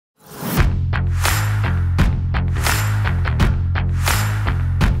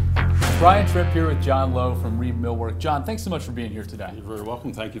Brian Tripp here with John Lowe from Reeb Millwork. John, thanks so much for being here today. You're very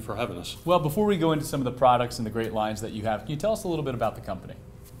welcome. Thank you for having us. Well, before we go into some of the products and the great lines that you have, can you tell us a little bit about the company?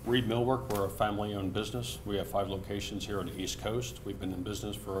 Reeb Millwork, we're a family-owned business. We have 5 locations here on the East Coast. We've been in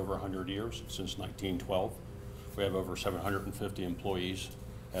business for over 100 years, since 1912. We have over 750 employees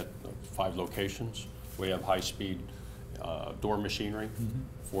at 5 locations. We have high-speed door machinery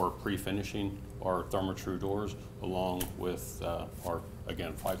for pre-finishing our Therma-Tru doors, along with our,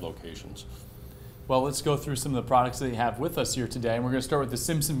 again, 5 locations. Well, let's go through some of the products that you have with us here today, and we're going to start with the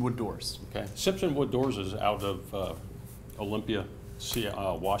Simpson wood doors. Okay, Simpson wood doors is out of Olympia,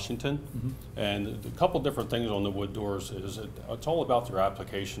 Washington, and a couple different things on the wood doors is it's all about their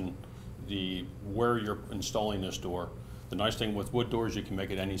application, where you're installing this door. The nice thing with wood doors, you can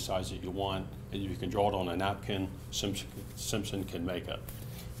make it any size that you want, and you can draw it on a napkin. Simpson can make it.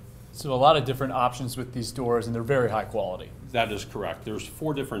 So a lot of different options with these doors, and they're very high quality. That is correct. There's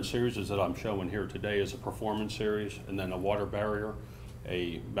 4 different series that I'm showing here today. Is a performance series, and then a water barrier,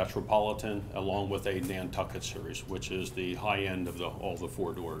 a metropolitan, along with a Nantucket series, which is the high end of all the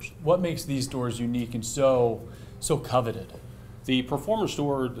 4 doors. What makes these doors unique and so coveted? The performance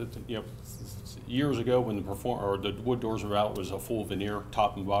door, years ago when the wood doors were out, was a full veneer,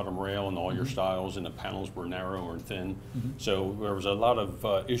 top and bottom rail, and all your styles, and the panels were narrow and thin. So there was a lot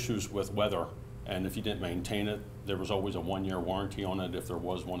of issues with weather, and if you didn't maintain it, there was always a 1-year warranty on it if there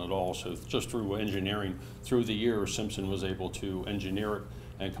was one at all. So just through engineering, through the years, Simpson was able to engineer it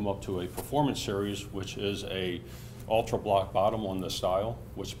and come up to a performance series, which is a ultra block bottom on the style,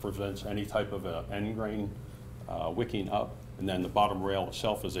 which prevents any type of end grain wicking up, and then the bottom rail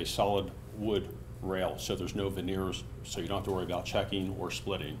itself is a solid wood rail, so there's no veneers, so you don't have to worry about checking or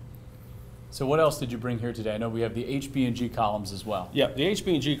splitting. So what else did you bring here today? I know we have the HB&G columns as well. Yeah, the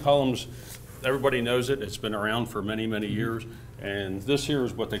HB&G columns, everybody knows it. It's been around for many, many years, and this here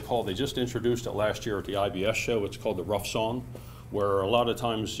is what they just introduced it last year at the IBS show. It's called the Rough Sawn, where a lot of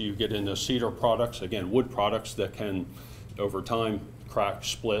times you get into cedar products, again, wood products that can, over time, crack,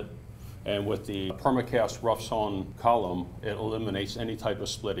 split. And with the Permacast Rough Sawn column, it eliminates any type of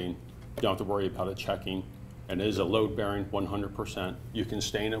splitting. You don't have to worry about it checking, and it is a load bearing 100%. You can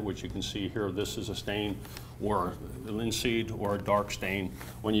stain it, which you can see here. This is a stain, or a linseed, or a dark stain.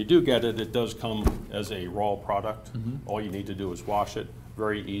 When you do get it, it does come as a raw product. All you need to do is wash it.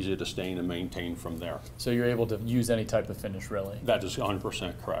 Very easy to stain and maintain from there. So you're able to use any type of finish, really? That is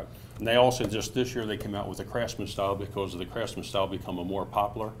 100% correct. And they also, just this year, they came out with a Craftsman style because the Craftsman style become a more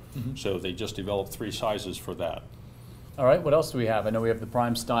popular. So they just developed 3 sizes for that. All right, what else do we have? I know we have the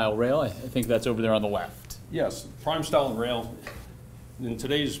Prime Style rail. I think that's over there on the left. Yes, Prime Style rail. In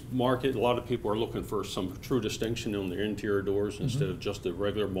today's market, a lot of people are looking for some true distinction on their interior doors instead of just the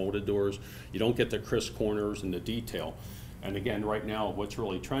regular molded doors. You don't get the crisp corners and the detail. And again, right now, what's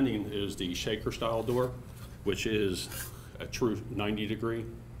really trending is the shaker style door, which is a true 90 degree,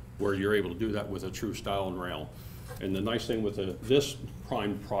 where you're able to do that with a true style and rail. And the nice thing with this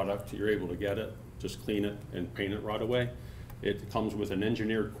Prime product, you're able to get it, just clean it and paint it right away. It comes with an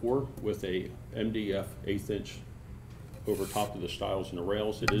engineered core with a MDF 1/8 inch over top of the stiles and the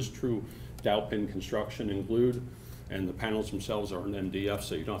rails. It is true dowel pin construction and glued, and the panels themselves are an MDF,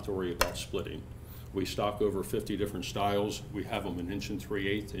 so you don't have to worry about splitting. We stock over 50 different styles. We have them in 1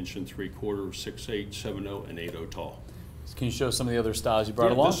 3/8, 1 3/4, 6/8, 7/0, and 8/0 tall. Can you show some of the other styles you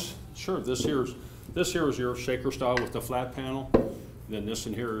brought along? Sure. This here is your shaker style with the flat panel. Then this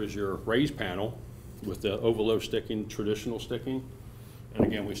in here is your raised panel with the ovalo sticking, traditional sticking. And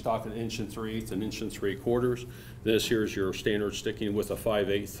again, we stock an 1 3/8 and 1 3/4. This here is your standard sticking with a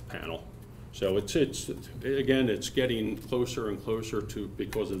 5/8 panel. So it's getting closer and closer to,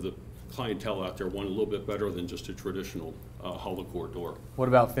 because of the clientele out there want a little bit better than just a traditional hollow core door. What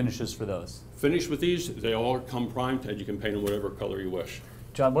about finishes for those? Finish with these, they all come primed, and you can paint them whatever color you wish.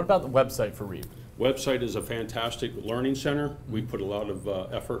 John, what about the website for Reeb? Website is a fantastic learning center. We put a lot of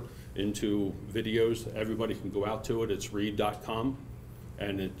effort into videos. Everybody can go out to it. It's reeb.com,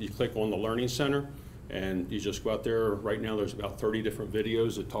 and you click on the learning center, and you just go out there. Right now there's about 30 different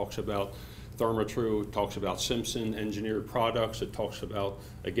videos. It talks about Therma-Tru, it talks about Simpson engineered products. It talks about,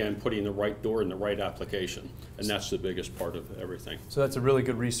 again, putting the right door in the right application, and that's the biggest part of everything. So that's a really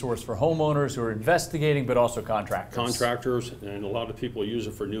good resource for homeowners who are investigating, but also contractors. Contractors, and a lot of people use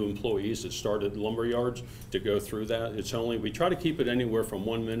it for new employees that started lumber yards to go through that. We try to keep it anywhere from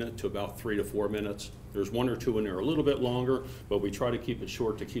 1 minute to about 3 to 4 minutes. There's 1 or 2 in there a little bit longer, but we try to keep it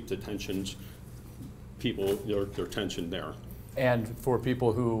short to keep the tensions, their tension there. And for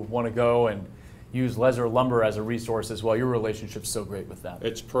people who want to go and use Leather Lumber as a resource as well. Your relationship's so great with them.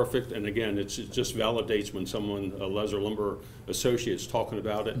 It's perfect, and again, it just validates when someone, a Leather Lumber associate's talking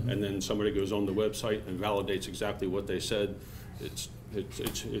about it, and then somebody goes on the website and validates exactly what they said. It's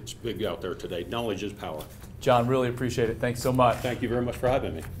big out there today. Knowledge is power. John, really appreciate it. Thanks so much. Thank you very much for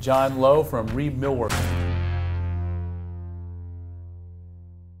having me. John Lowe from Reeb Millwork.